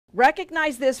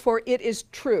Recognize this, for it is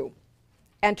true.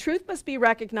 And truth must be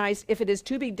recognized if it is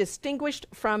to be distinguished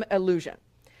from illusion.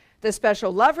 The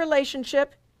special love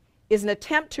relationship is an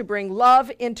attempt to bring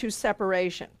love into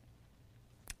separation.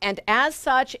 And as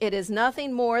such, it is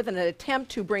nothing more than an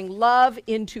attempt to bring love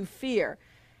into fear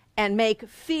and make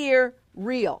fear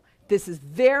real. This is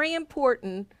very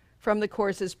important from the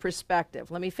Course's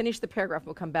perspective. Let me finish the paragraph.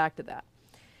 We'll come back to that.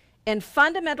 In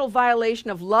fundamental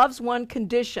violation of love's one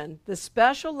condition, the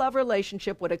special love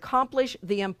relationship would accomplish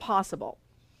the impossible.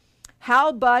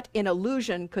 How but in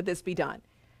illusion could this be done?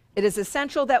 It is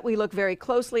essential that we look very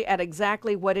closely at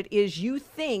exactly what it is you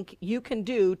think you can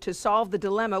do to solve the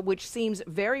dilemma which seems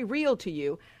very real to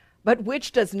you, but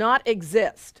which does not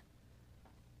exist.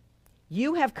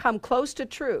 You have come close to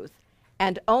truth,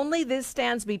 and only this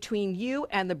stands between you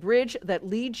and the bridge that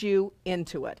leads you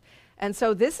into it. And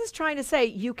so this is trying to say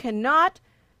you cannot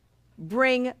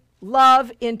bring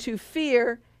love into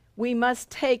fear. We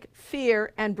must take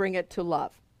fear and bring it to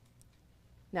love.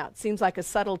 Now, it seems like a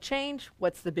subtle change.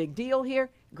 What's the big deal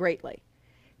here? Greatly.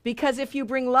 Because if you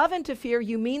bring love into fear,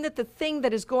 you mean that the thing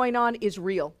that is going on is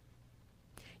real.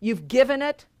 You've given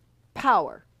it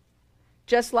power.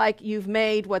 Just like you've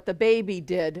made what the baby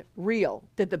did real.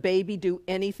 Did the baby do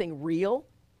anything real?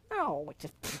 No, it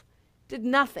just did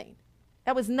nothing.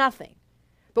 That was nothing.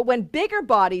 But when bigger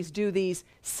bodies do these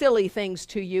silly things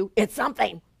to you, it's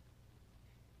something.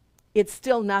 It's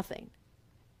still nothing.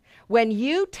 When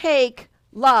you take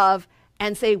love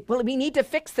and say, well, we need to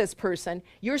fix this person,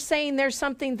 you're saying there's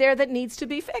something there that needs to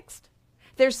be fixed.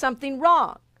 There's something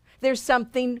wrong. There's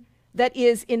something that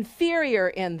is inferior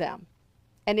in them.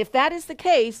 And if that is the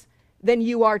case, then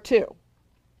you are too.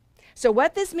 So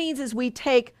what this means is we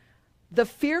take the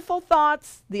fearful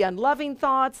thoughts, the unloving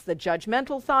thoughts, the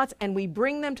judgmental thoughts, and we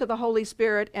bring them to the Holy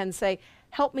Spirit and say,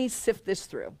 help me sift this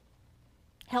through.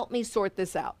 Help me sort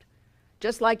this out.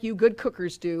 Just like you good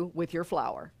cookers do with your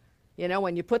flour. You know,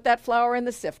 when you put that flour in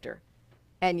the sifter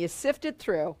and you sift it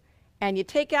through and you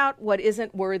take out what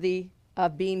isn't worthy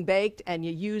of being baked and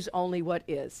you use only what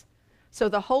is. So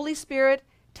the Holy Spirit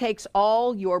takes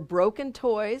all your broken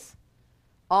toys,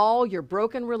 all your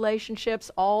broken relationships,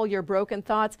 all your broken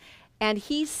thoughts, and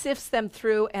he sifts them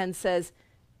through and says,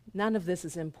 none of this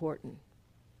is important.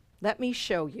 Let me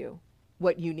show you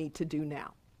what you need to do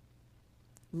now.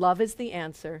 Love is the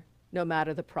answer, no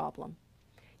matter the problem.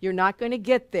 You're not going to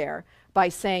get there by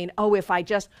saying, oh, if I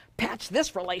just patch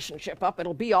this relationship up,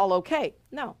 it'll be all okay.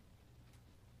 No.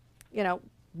 You know,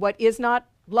 what is not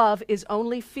love is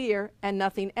only fear and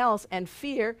nothing else, and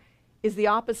fear is the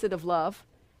opposite of love,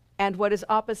 and what is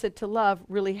opposite to love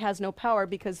really has no power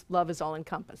because love is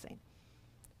all-encompassing.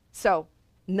 So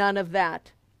none of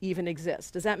that even exists.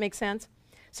 Does that make sense?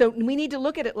 So we need to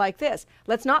look at it like this.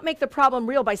 Let's not make the problem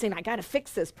real by saying, I got to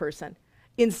fix this person.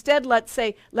 Instead, let's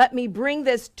say, let me bring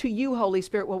this to you, Holy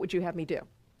Spirit. What would you have me do?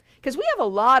 Because we have a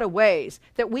lot of ways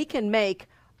that we can make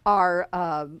our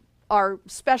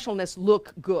specialness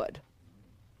look good.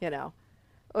 You know,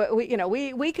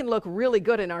 we can look really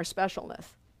good in our specialness.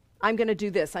 I'm going to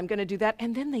do this. I'm going to do that.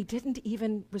 And then they didn't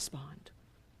even respond.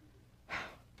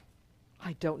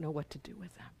 I don't know what to do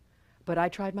with them. But I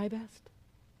tried my best.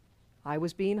 I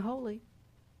was being holy.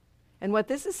 And what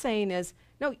this is saying is,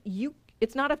 no,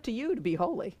 it's not up to you to be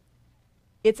holy.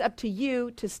 It's up to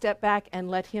you to step back and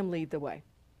let him lead the way.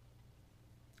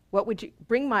 What would you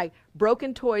bring my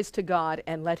broken toys to God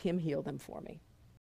and let him heal them for me?